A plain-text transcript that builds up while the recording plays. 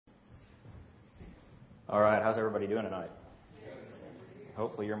All right, how's everybody doing tonight?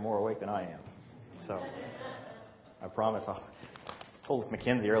 Hopefully you're more awake than I am. So, I promise. I told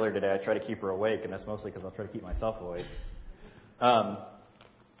Mackenzie earlier today I try to keep her awake, and that's mostly because I'll try to keep myself awake.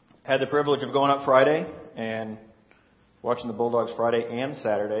 Had the privilege of going up Friday and watching the Bulldogs Friday and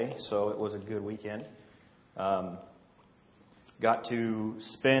Saturday, so it was a good weekend. Got to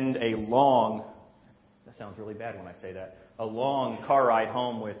spend a long, that sounds really bad when I say that, a long car ride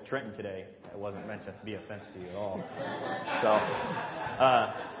home with Trenton today. It wasn't meant to be offensive to you at all. So,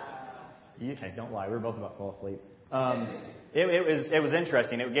 don't lie. We were both about to fall asleep. It was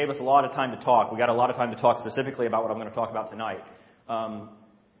interesting. It gave us a lot of time to talk. We got a lot of time to talk specifically about what I'm going to talk about tonight. I'm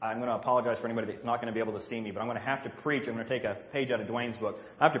going to apologize for anybody that's not going to be able to see me, but I'm going to have to preach. I'm going to take a page out of Dwayne's book.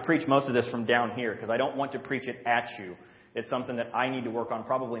 I have to preach most of this from down here because I don't want to preach it at you. It's something that I need to work on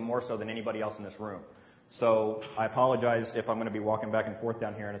probably more so than anybody else in this room. So I apologize if I'm going to be walking back and forth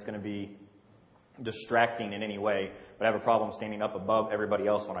down here and it's going to be distracting in any way, but I have a problem standing up above everybody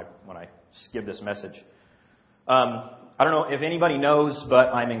else when I give this message. I don't know if anybody knows,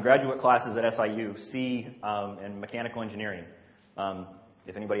 but I'm in graduate classes at SIU, in mechanical engineering.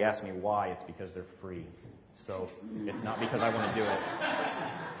 If anybody asks me why, it's because they're free. So it's not because I want to do it.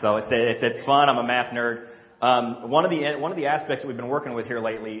 So it's fun. I'm a math nerd. One of the aspects that we've been working with here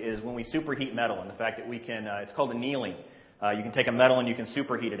lately is when we superheat metal, and the fact that we can. It's called annealing. You can take a metal and you can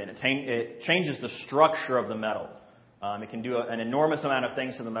superheat it, and it changes the structure of the metal. It can do an enormous amount of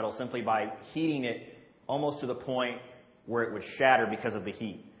things to the metal simply by heating it almost to the point where it would shatter because of the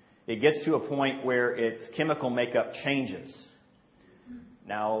heat. It gets to a point where its chemical makeup changes.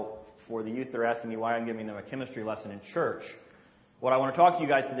 Now, for the youth that are asking me why I'm giving them a chemistry lesson in church, what I want to talk to you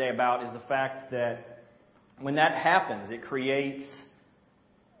guys today about is the fact that when that happens, it creates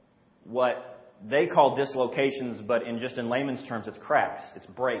what they call dislocations, but in layman's terms, it's cracks, it's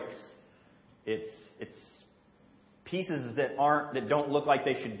breaks, it's pieces that don't look like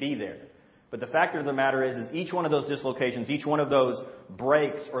they should be there. But the fact of the matter is each one of those dislocations, each one of those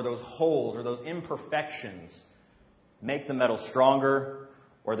breaks or those holes or those imperfections make the metal stronger,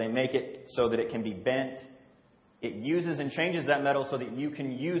 or they make it so that it can be bent. It uses and changes that metal so that you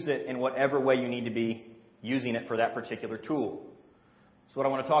can use it in whatever way you need to be using it for that particular tool. So what I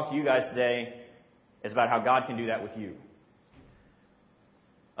want to talk to you guys today is about how God can do that with you.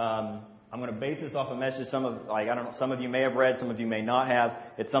 I'm going to base this off a message some of you may have read, some of you may not have.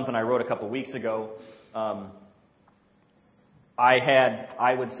 It's something I wrote a couple weeks ago. I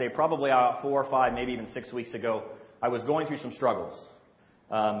would say probably 4 or 5, maybe even 6 weeks ago, I was going through some struggles.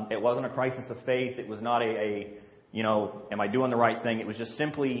 It wasn't a crisis of faith. It was not am I doing the right thing? It was just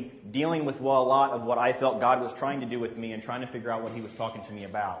simply dealing with a lot of what I felt God was trying to do with me and trying to figure out what He was talking to me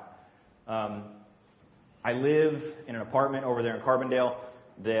about. I live in an apartment over there in Carbondale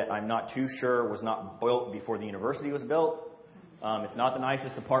that I'm not too sure was not built before the university was built. It's not the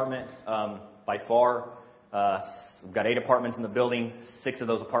nicest apartment by far. We've got 8 apartments in the building. 6 of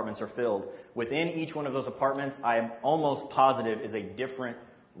those apartments are filled. Within each one of those apartments, I am almost positive is a different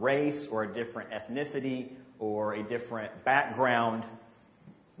race or a different ethnicity or a different background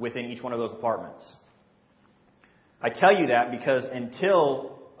within each one of those apartments. I tell you that because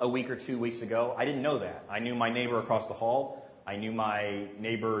until a week or 2 weeks ago, I didn't know that. I knew my neighbor across the hall. I knew my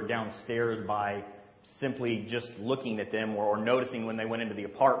neighbor downstairs by simply just looking at them or noticing when they went into the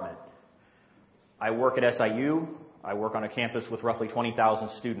apartment. I work at SIU. I work on a campus with roughly 20,000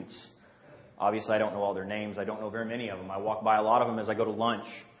 students. Obviously, I don't know all their names. I don't know very many of them. I walk by a lot of them as I go to lunch,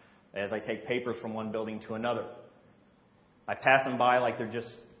 as I take papers from one building to another. I pass them by like they're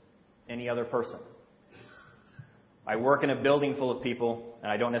just any other person. I work in a building full of people,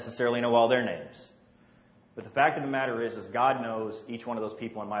 and I don't necessarily know all their names. But the fact of the matter is God knows each one of those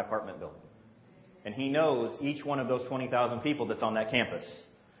people in my apartment building. And He knows each one of those 20,000 people that's on that campus.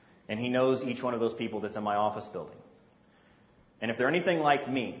 And He knows each one of those people that's in my office building. And if they're anything like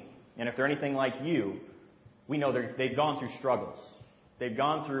me, and if they're anything like you, we know they've gone through struggles. They've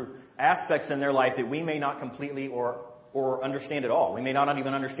gone through aspects in their life that we may not completely or understand at all. We may not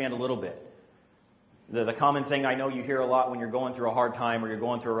even understand a little bit. The common thing I know you hear a lot when you're going through a hard time or you're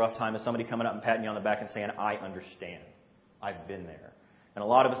going through a rough time is somebody coming up and patting you on the back and saying, I understand. I've been there. And a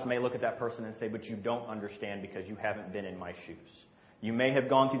lot of us may look at that person and say, but you don't understand because you haven't been in my shoes. You may have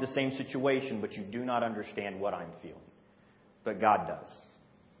gone through the same situation, but you do not understand what I'm feeling. But God does.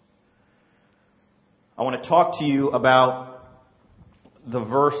 I want to talk to you about the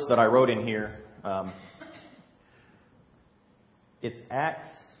verse that I wrote in here. It's Acts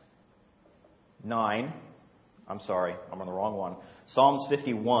 9. I'm sorry, I'm on the wrong one. Psalms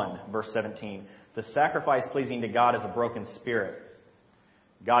 51, verse 17. The sacrifice pleasing to God is a broken spirit.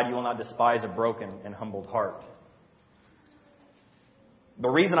 God, you will not despise a broken and humbled heart. The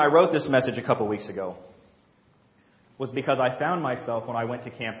reason I wrote this message a couple weeks ago was because I found myself, when I went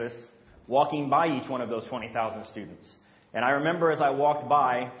to campus, walking by each one of those 20,000 students. And I remember as I walked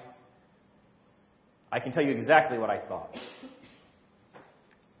by, I can tell you exactly what I thought.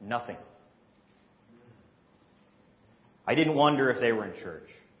 Nothing. I didn't wonder if they were in church.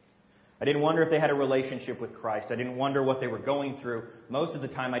 I didn't wonder if they had a relationship with Christ. I didn't wonder what they were going through. Most of the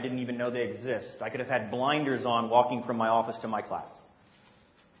time, I didn't even know they exist. I could have had blinders on walking from my office to my class.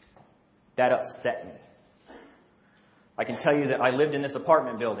 That upset me. I can tell you that I lived in this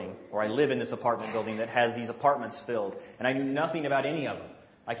apartment building, or I live in this apartment building that has these apartments filled, and I knew nothing about any of them.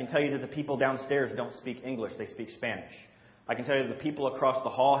 I can tell you that the people downstairs don't speak English, they speak Spanish. I can tell you that the people across the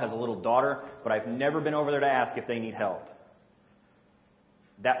hall has a little daughter, but I've never been over there to ask if they need help.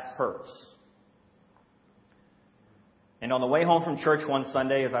 That hurts. And on the way home from church one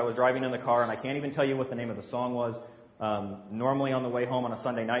Sunday, as I was driving in the car, and I can't even tell you what the name of the song was, normally on the way home on a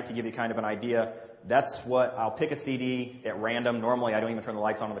Sunday night, to give you kind of an idea, that's what, I'll pick a CD at random. Normally I don't even turn the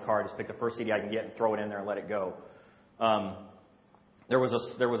lights on in the car. I just pick the first CD I can get and throw it in there and let it go. There was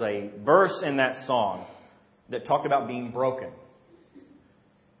a verse in that song that talked about being broken.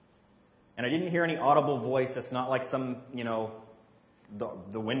 And I didn't hear any audible voice. It's not like some,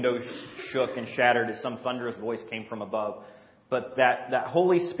 the window shook and shattered as some thunderous voice came from above. But that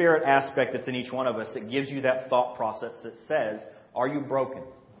Holy Spirit aspect that's in each one of us that gives you that thought process that says, are you broken?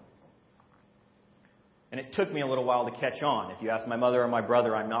 And it took me a little while to catch on. If you ask my mother or my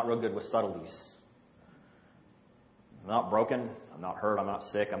brother, I'm not real good with subtleties. I'm not broken. I'm not hurt. I'm not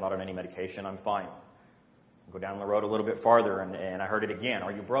sick. I'm not on any medication. I'm fine. Go down the road a little bit farther, and I heard it again.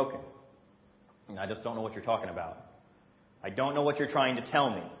 Are you broken? And I just don't know what you're talking about. I don't know what you're trying to tell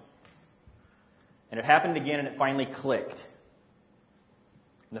me. And it happened again, and it finally clicked.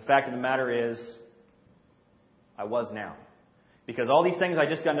 And the fact of the matter is, I was now. Because all these things I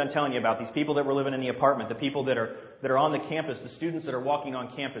just got done telling you about, these people that were living in the apartment, the people that are on the campus, the students that are walking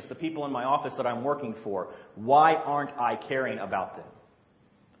on campus, the people in my office that I'm working for, why aren't I caring about them?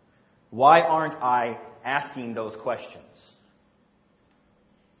 Why aren't I asking those questions?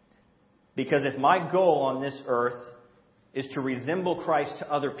 Because if my goal on this earth is to resemble Christ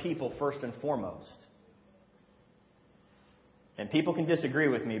to other people first and foremost, and people can disagree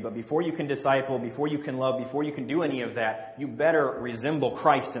with me, but before you can disciple, before you can love, before you can do any of that, you better resemble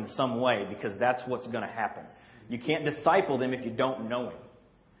Christ in some way, because that's what's going to happen. You can't disciple them if you don't know Him.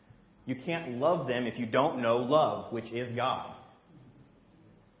 You can't love them if you don't know love, which is God.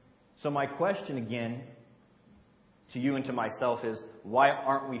 So my question again to you and to myself is, why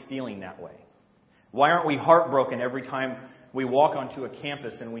aren't we feeling that way? Why aren't we heartbroken every time we walk onto a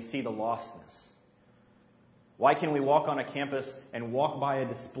campus and we see the lostness? Why can we walk on a campus and walk by a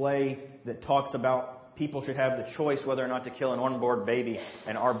display that talks about people should have the choice whether or not to kill an unborn baby,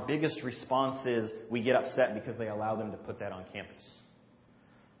 and our biggest response is we get upset because they allow them to put that on campus?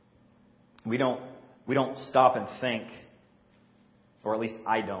 We don't stop and think, or at least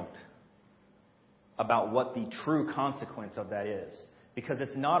I don't, about what the true consequence of that is. Because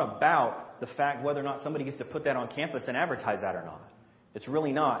it's not about the fact whether or not somebody gets to put that on campus and advertise that or not. It's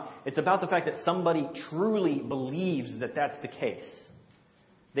really not. It's about the fact that somebody truly believes that that's the case.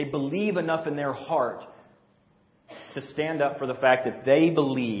 They believe enough in their heart to stand up for the fact that they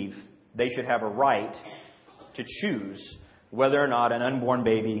believe they should have a right to choose whether or not an unborn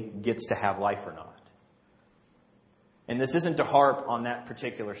baby gets to have life or not. And this isn't to harp on that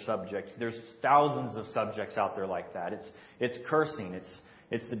particular subject. There's thousands of subjects out there like that. It's cursing.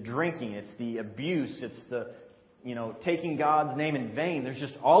 It's the drinking. It's the abuse. It's the taking God's name in vain. There's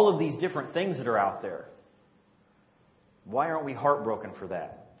just all of these different things that are out there. Why aren't we heartbroken for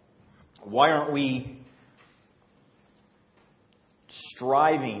that? Why aren't we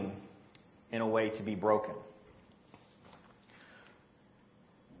striving in a way to be broken?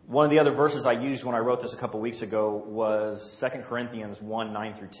 One of the other verses I used when I wrote this a couple weeks ago was 2 Corinthians 1,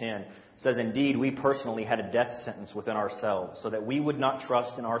 9 through 10. It says, "Indeed, we personally had a death sentence within ourselves, so that we would not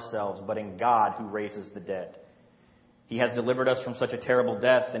trust in ourselves, but in God who raises the dead. He has delivered us from such a terrible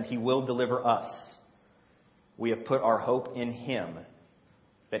death, and He will deliver us. We have put our hope in Him,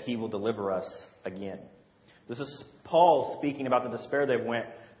 that He will deliver us again." This is Paul speaking about the despair they went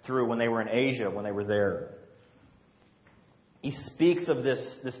through when they were in Asia, when they were there. He speaks of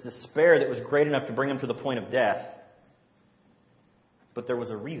this despair that was great enough to bring him to the point of death. But there was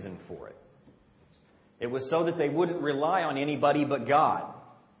a reason for it. It was so that they wouldn't rely on anybody but God.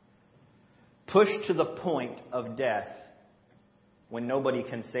 Pushed to the point of death when nobody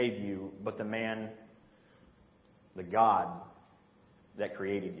can save you but the man, the God, that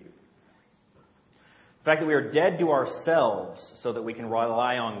created you. The fact that we are dead to ourselves so that we can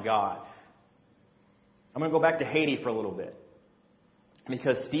rely on God. I'm going to go back to Haiti for a little bit,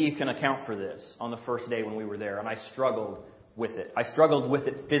 because Steve can account for this on the first day when we were there, and I struggled with it. I struggled with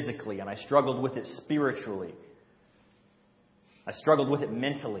it physically, and I struggled with it spiritually. I struggled with it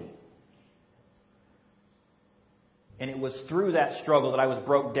mentally. And it was through that struggle that I was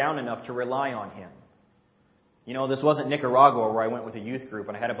broke down enough to rely on Him. You know, this wasn't Nicaragua where I went with a youth group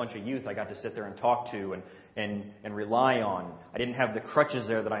and I had a bunch of youth I got to sit there and talk to and rely on. I didn't have the crutches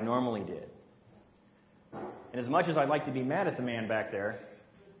there that I normally did. And as much as I'd like to be mad at the man back there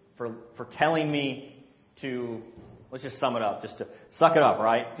for telling me to, let's just sum it up, just to suck it up,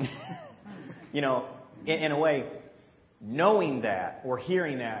 right? You know, in a way, knowing that or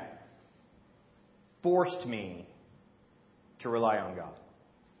hearing that forced me to rely on God.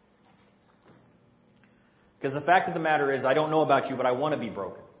 Because the fact of the matter is, I don't know about you, but I want to be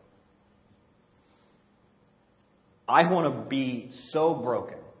broken. I want to be so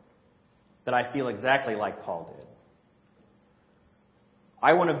broken that I feel exactly like Paul did.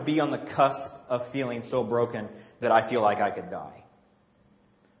 I want to be on the cusp of feeling so broken that I feel like I could die.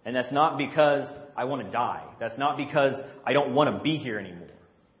 And that's not because I want to die. That's not because I don't want to be here anymore.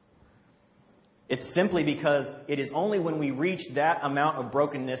 It's simply because it is only when we reach that amount of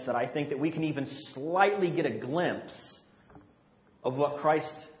brokenness that I think that we can even slightly get a glimpse of what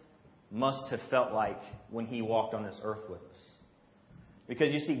Christ must have felt like when He walked on this earth with us.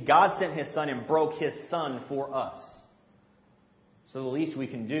 Because you see, God sent His Son and broke His Son for us. So the least we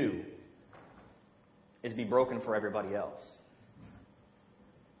can do is be broken for everybody else.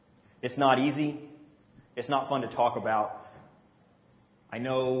 It's not easy. It's not fun to talk about. I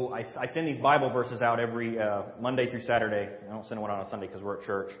know I send these Bible verses out every Monday through Saturday. I don't send one on a Sunday because we're at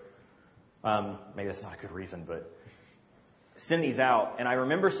church. Maybe that's not a good reason, but send these out. And I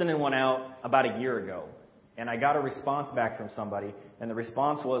remember sending one out about a year ago. And I got a response back from somebody. And the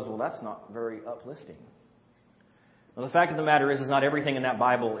response was, well, that's not very uplifting. Well, the fact of the matter is not everything in that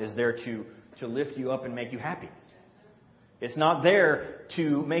Bible is there to lift you up and make you happy. It's not there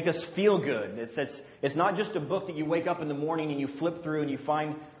to make us feel good. It's not just a book that you wake up in the morning and you flip through and you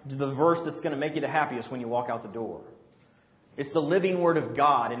find the verse that's going to make you the happiest when you walk out the door. It's the living Word of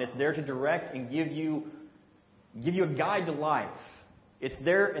God, and it's there to direct and give you a guide to life. It's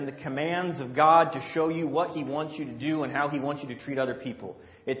there in the commands of God to show you what He wants you to do and how He wants you to treat other people.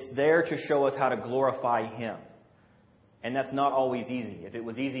 It's there to show us how to glorify Him. And that's not always easy. If it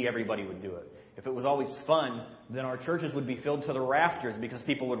was easy, everybody would do it. If it was always fun, then our churches would be filled to the rafters because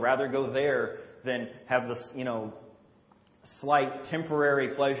people would rather go there than have this, slight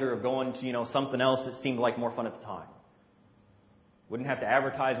temporary pleasure of going to, something else that seemed like more fun at the time. Wouldn't have to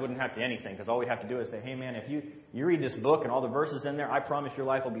advertise, wouldn't have to anything, because all we have to do is say, hey man, if you read this book and all the verses in there, I promise your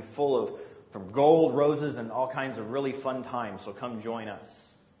life will be full of from gold, roses, and all kinds of really fun times, so come join us.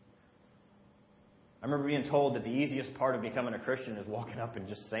 I remember being told that the easiest part of becoming a Christian is walking up and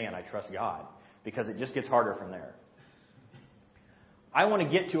just saying, I trust God, because it just gets harder from there. I want to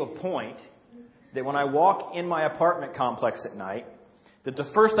get to a point that when I walk in my apartment complex at night, that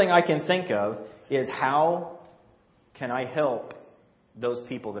the first thing I can think of is how can I help those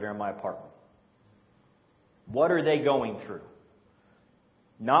people that are in my apartment? What are they going through?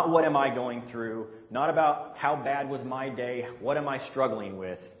 Not what am I going through, not about how bad was my day, what am I struggling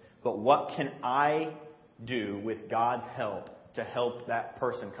with, but what can I do with God's help to help that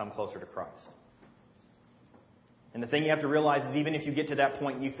person come closer to Christ? And the thing you have to realize is even if you get to that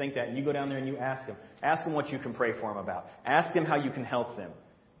point and you think that, and you go down there and you ask them what you can pray for them about. Ask them how you can help them.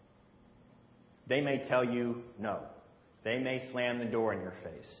 They may tell you no. They may slam the door in your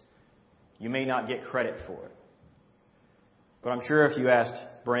face. You may not get credit for it. But I'm sure if you asked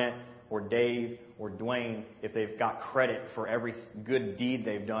Brent or Dave or Dwayne if they've got credit for every good deed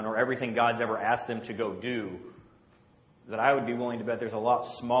they've done or everything God's ever asked them to go do, that I would be willing to bet there's a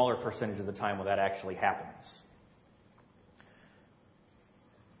lot smaller percentage of the time where that actually happens.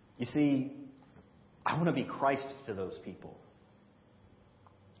 You see, I want to be Christ to those people.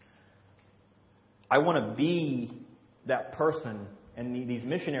 I want to be that person and these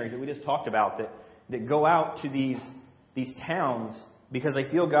missionaries that we just talked about that go out to these towns because they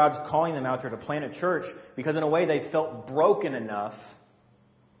feel God's calling them out there to plant a church because in a way they felt broken enough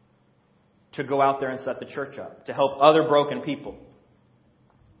to go out there and set the church up, to help other broken people.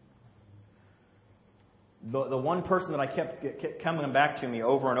 The one person that I kept coming back to me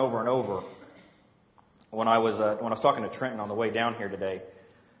over and over and over when I was talking to Trenton on the way down here today,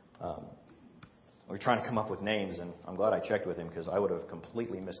 we were trying to come up with names, and I'm glad I checked with him because I would have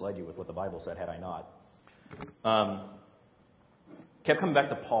completely misled you with what the Bible said had I not. kept coming back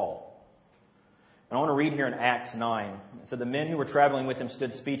to Paul. And I want to read here in Acts 9. It said, the men who were traveling with him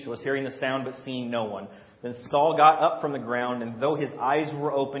stood speechless, hearing the sound but seeing no one. Then Saul got up from the ground, and though his eyes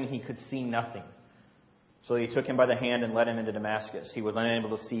were open, he could see nothing. So he took him by the hand and led him into Damascus. He was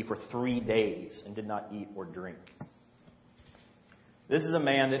unable to see for 3 days and did not eat or drink. This is a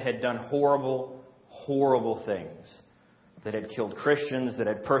man that had done horrible, horrible things, that had killed Christians, that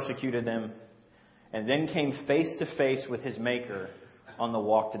had persecuted them, and then came face to face with his Maker on the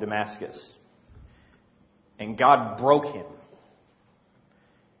walk to Damascus. And God broke him.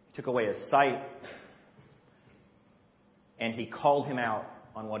 He took away his sight, and He called him out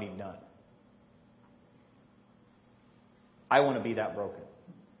on what he'd done. I want to be that broken.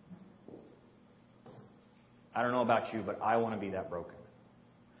 I don't know about you, but I want to be that broken.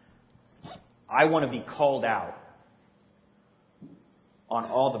 I want to be called out on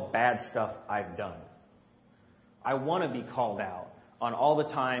all the bad stuff I've done. I want to be called out on all the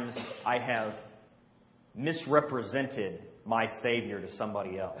times I have misrepresented my Savior to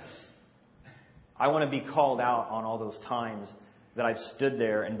somebody else. I want to be called out on all those times that I've stood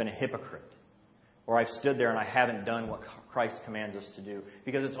there and been a hypocrite. Or I've stood there and I haven't done what Christ commands us to do.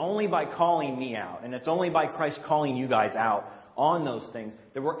 Because it's only by calling me out, and it's only by Christ calling you guys out on those things,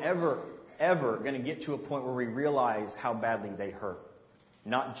 that we're ever going to get to a point where we realize how badly they hurt.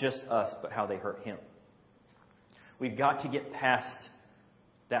 Not just us, but how they hurt Him. We've got to get past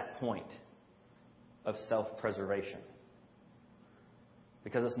that point of self-preservation.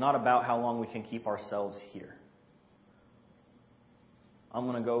 Because it's not about how long we can keep ourselves here. I'm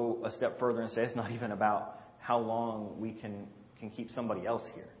going to go a step further and say it's not even about how long we can keep somebody else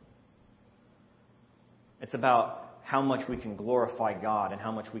here. It's about how much we can glorify God and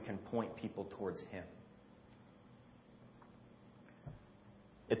how much we can point people towards Him.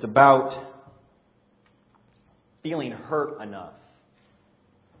 It's about feeling hurt enough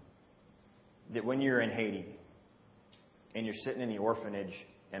that when you're in Haiti and you're sitting in the orphanage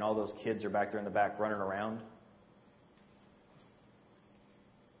and all those kids are back there in the back running around,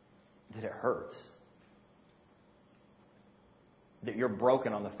 that it hurts. That you're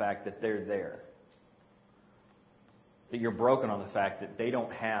broken on the fact that they're there. That you're broken on the fact that they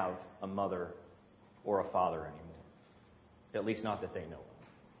don't have a mother or a father anymore. At least not that they know of.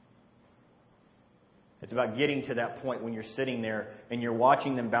 It's about getting to that point when you're sitting there and you're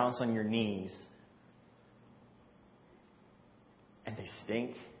watching them bounce on your knees. And they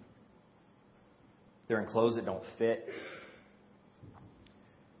stink. They're in clothes that don't fit.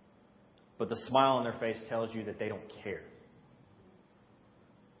 But the smile on their face tells you that they don't care.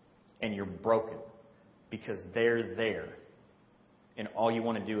 And you're broken because they're there. And all you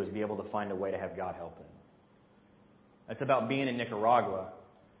want to do is be able to find a way to have God help them. It's about being in Nicaragua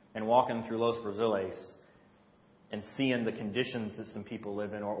and walking through Los Braziles and seeing the conditions that some people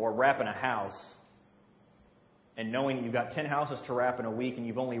live in, or wrapping a house and knowing you've got 10 houses to wrap in a week and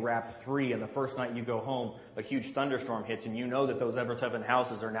you've only wrapped 3, and the first night you go home, a huge thunderstorm hits and you know that those other 7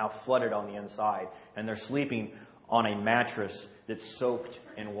 houses are now flooded on the inside and they're sleeping on a mattress that's soaked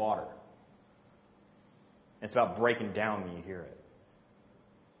in water. It's about breaking down when you hear it.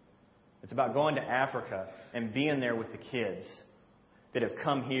 It's about going to Africa and being there with the kids that have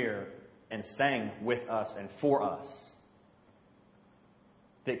come here and sang with us and for us,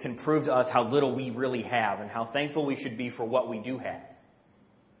 that can prove to us how little we really have and how thankful we should be for what we do have.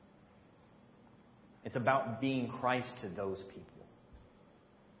 It's about being Christ to those people.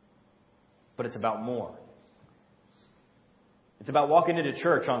 But it's about more. It's about walking into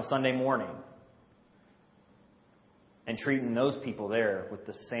church on Sunday morning and treating those people there with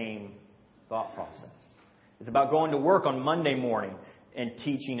the same thought process. It's about going to work on Monday morning and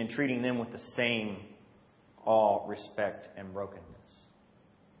teaching and treating them with the same awe, respect, and brokenness.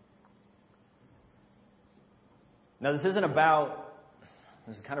 Now, this is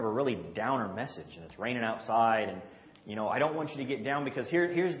kind of a really downer message, and it's raining outside, and, I don't want you to get down because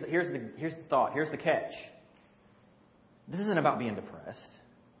here's the thought, here's the catch. This isn't about being depressed.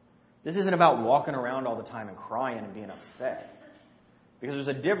 This isn't about walking around all the time and crying and being upset. Because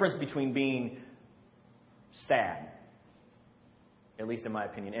there's a difference between being sad, at least in my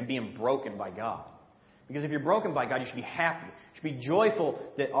opinion, and being broken by God. Because if you're broken by God, you should be happy. You should be joyful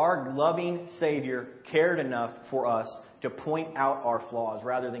that our loving Savior cared enough for us to point out our flaws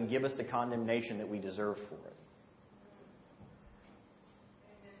rather than give us the condemnation that we deserve for it.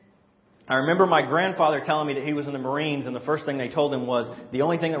 I remember my grandfather telling me that he was in the Marines, and the first thing they told him was, the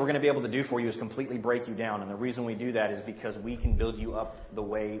only thing that we're going to be able to do for you is completely break you down. And the reason we do that is because we can build you up the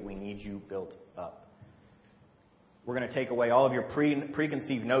way we need you built up. We're going to take away all of your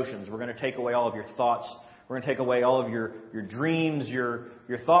preconceived notions. We're going to take away all of your thoughts. We're going to take away all of your dreams, your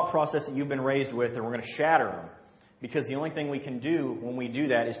thought process that you've been raised with, and we're going to shatter them. Because the only thing we can do when we do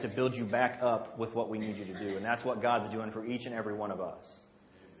that is to build you back up with what we need you to do. And that's what God's doing for each and every one of us.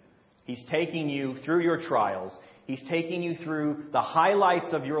 He's taking you through your trials. He's taking you through the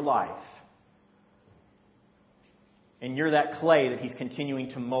highlights of your life. And you're that clay that He's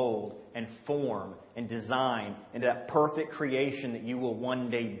continuing to mold and form and design into that perfect creation that you will one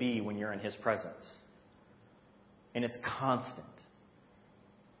day be when you're in His presence. And it's constant.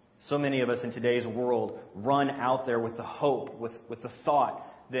 So many of us in today's world run out there with the hope, with the thought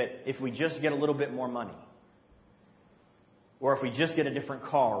that if we just get a little bit more money, or if we just get a different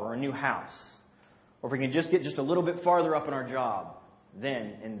car or a new house, or if we can just get just a little bit farther up in our job,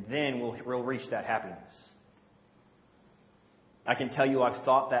 then we'll reach that happiness. I can tell you I've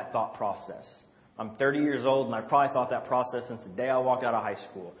thought that thought process. I'm 30 years old, and I probably thought that process since the day I walked out of high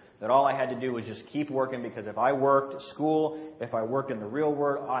school. That all I had to do was just keep working, because if I worked at school, if I worked in the real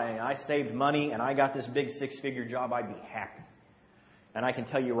world, I saved money, and I got this big 6-figure job, I'd be happy. And I can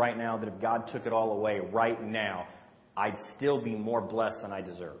tell you right now that if God took it all away right now, I'd still be more blessed than I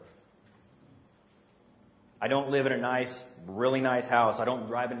deserve. I don't live in a really nice house. I don't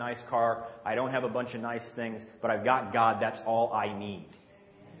drive a nice car. I don't have a bunch of nice things, but I've got God. That's all I need.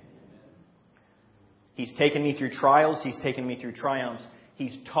 He's taken me through trials. He's taken me through triumphs.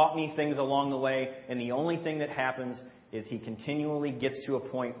 He's taught me things along the way. And the only thing that happens is He continually gets to a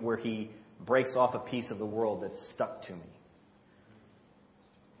point where He breaks off a piece of the world that's stuck to me.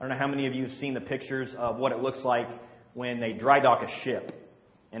 I don't know how many of you have seen the pictures of what it looks like when they dry dock a ship.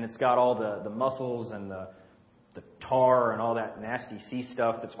 And it's got all the mussels and the tar and all that nasty sea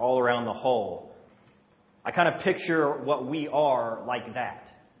stuff that's all around the hull. I kind of picture what we are like that.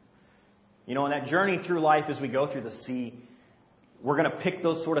 You know, in that journey through life as we go through the sea, we're going to pick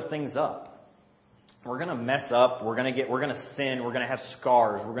those sort of things up. We're going to mess up. We're going to sin. We're going to have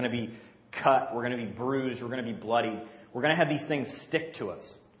scars. We're going to be cut. We're going to be bruised. We're going to be bloody. We're going to have these things stick to us.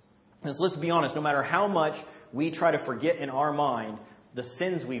 Because let's be honest, no matter how much we try to forget in our mind the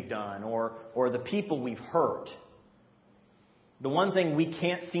sins we've done or the people we've hurt, the one thing we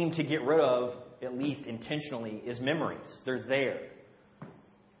can't seem to get rid of, at least intentionally, is memories. They're there.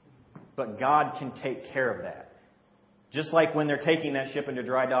 But God can take care of that. Just like when they're taking that ship into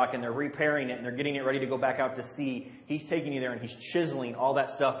dry dock and they're repairing it and they're getting it ready to go back out to sea, He's taking you there and He's chiseling all that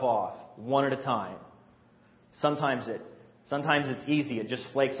stuff off one at a time. Sometimes it's easy. It just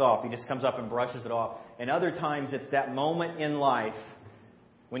flakes off. He just comes up and brushes it off. And other times it's that moment in life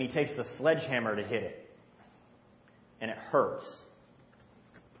when He takes the sledgehammer to hit it. And it hurts.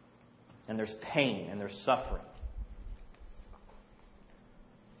 And there's pain and there's suffering.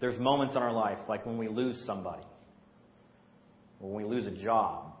 There's moments in our life like when we lose somebody. Or when we lose a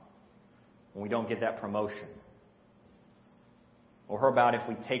job. When we don't get that promotion. Or how about if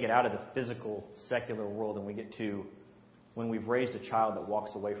we take it out of the physical, secular world and we get to when we've raised a child that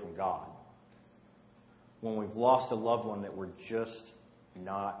walks away from God. When we've lost a loved one that we're just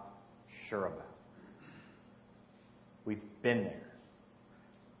not sure about. We've been there.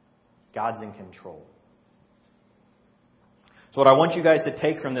 God's in control. So what I want you guys to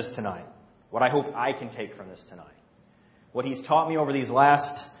take from this tonight, what I hope I can take from this tonight, what He's taught me over these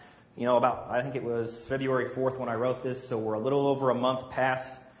last, I think it was February 4th when I wrote this, so we're a little over a month past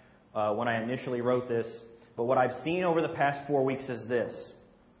when I initially wrote this. But what I've seen over the past 4 weeks is this.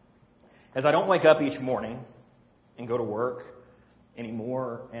 As I don't wake up each morning and go to work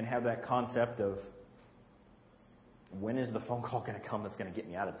anymore and have that concept of when is the phone call going to come that's going to get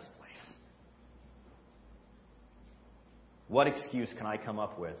me out of this place? What excuse can I come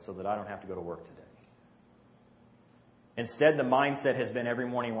up with so that I don't have to go to work today? Instead, the mindset has been every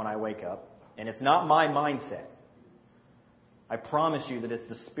morning when I wake up, and it's not my mindset. I promise you that it's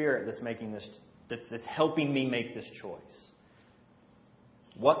the Spirit that's making this, that's helping me make this choice.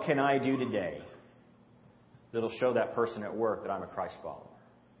 What can I do today that'll show that person at work that I'm a Christ follower?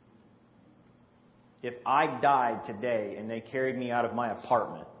 If I died today and they carried me out of my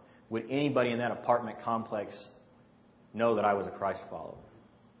apartment, would anybody in that apartment complex know that I was a Christ follower?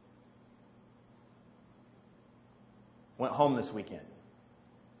 Went home this weekend.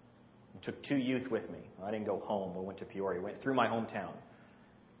 Took 2 youth with me. I didn't go home. We went to Peoria. Went through my hometown.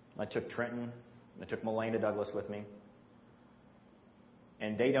 I took Trenton. And I took Melena Douglas with me.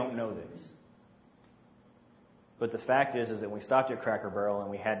 And they don't know this. But the fact is that we stopped at Cracker Barrel and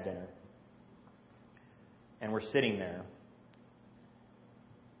we had dinner. And we're sitting there.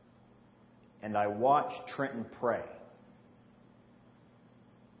 And I watched Trenton pray.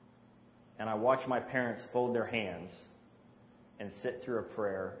 And I watched my parents fold their hands and sit through a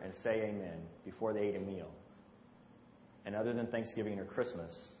prayer and say amen before they ate a meal. And other than Thanksgiving or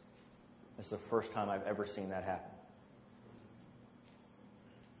Christmas, it's the first time I've ever seen that happen.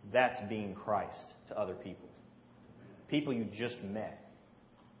 That's being Christ to other people. People you just met.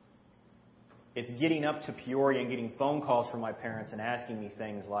 It's getting up to Peoria and getting phone calls from my parents and asking me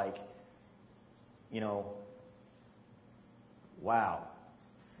things like, wow,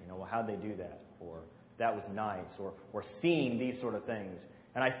 how'd they do that? Or that was nice. Or seeing these sort of things.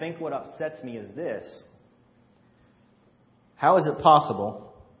 And I think what upsets me is this. How is it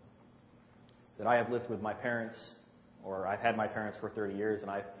possible that I have lived with my parents, or I've had my parents for 30 years,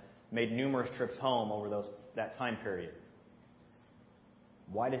 and I've made numerous trips home over that time period?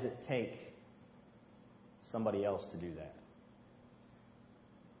 Why does it take somebody else to do that?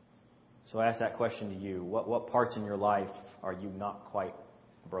 So I ask that question to you. What parts in your life are you not quite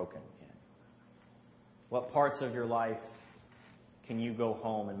broken in? What parts of your life can you go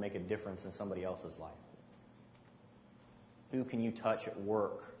home and make a difference in somebody else's life? Who can you touch at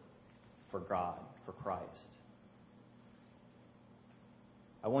work for God, for Christ?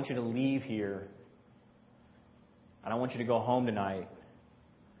 I want you to leave here, and I want you to go home tonight,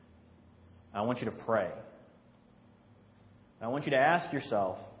 and I want you to pray. And I want you to ask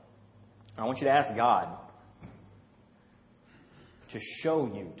yourself, I want you to ask God to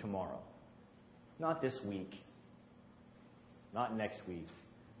show you tomorrow. Not this week. Not next week.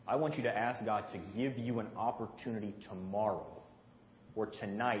 I want you to ask God to give you an opportunity tomorrow or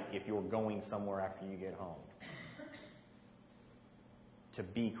tonight if you're going somewhere after you get home to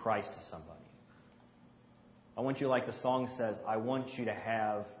be Christ to somebody. I want you, like the song says, I want you to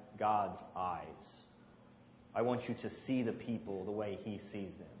have God's eyes. I want you to see the people the way He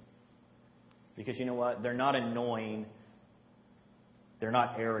sees them. Because you know what? They're not annoying. They're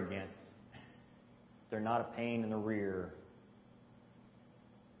not arrogant. They're not a pain in the rear.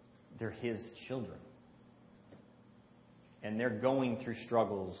 They're His children. And they're going through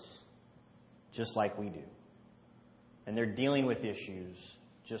struggles just like we do. And they're dealing with issues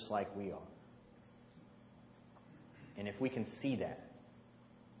just like we are. And if we can see that,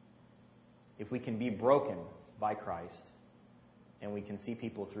 if we can be broken by Christ, and we can see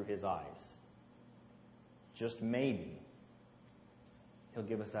people through His eyes, just maybe He'll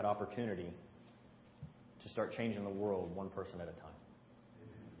give us that opportunity to start changing the world one person at a time.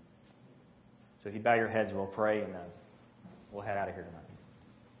 So if you bow your heads, we'll pray, and we'll head out of here tonight.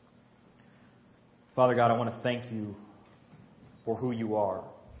 Father God, I want to thank You for who You are.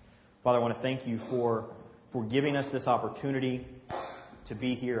 Father, I want to thank You for giving us this opportunity to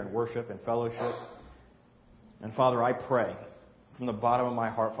be here and worship and fellowship. And Father, I pray from the bottom of my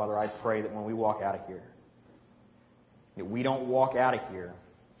heart, Father, I pray that when we walk out of here, that we don't walk out of here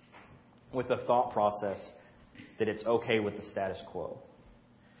with the thought process that it's okay with the status quo.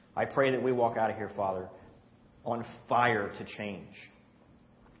 I pray that we walk out of here, Father, on fire to change.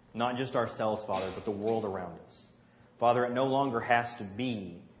 Not just ourselves, Father, but the world around us. Father, it no longer has to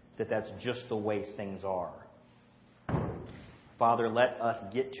be that that's just the way things are. Father, let us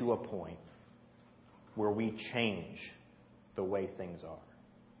get to a point where we change the way things are.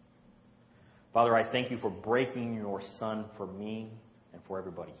 Father, I thank You for breaking Your Son for me and for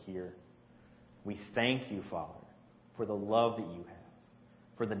everybody here. We thank You, Father, for the love that You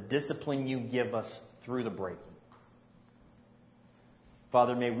have, for the discipline You give us through the breaking.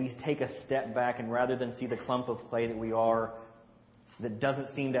 Father, may we take a step back, and rather than see the clump of clay that we are, that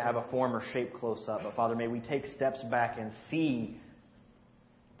doesn't seem to have a form or shape close up, but Father, may we take steps back and see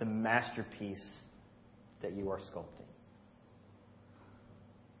the masterpiece that You are sculpting.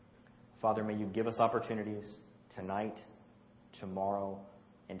 Father, may You give us opportunities tonight, tomorrow,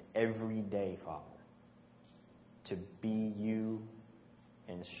 and every day, Father, to be You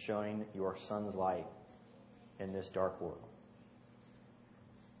and shine Your Son's light in this dark world.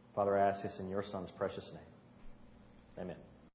 Father, I ask this in Your Son's precious name. Amen.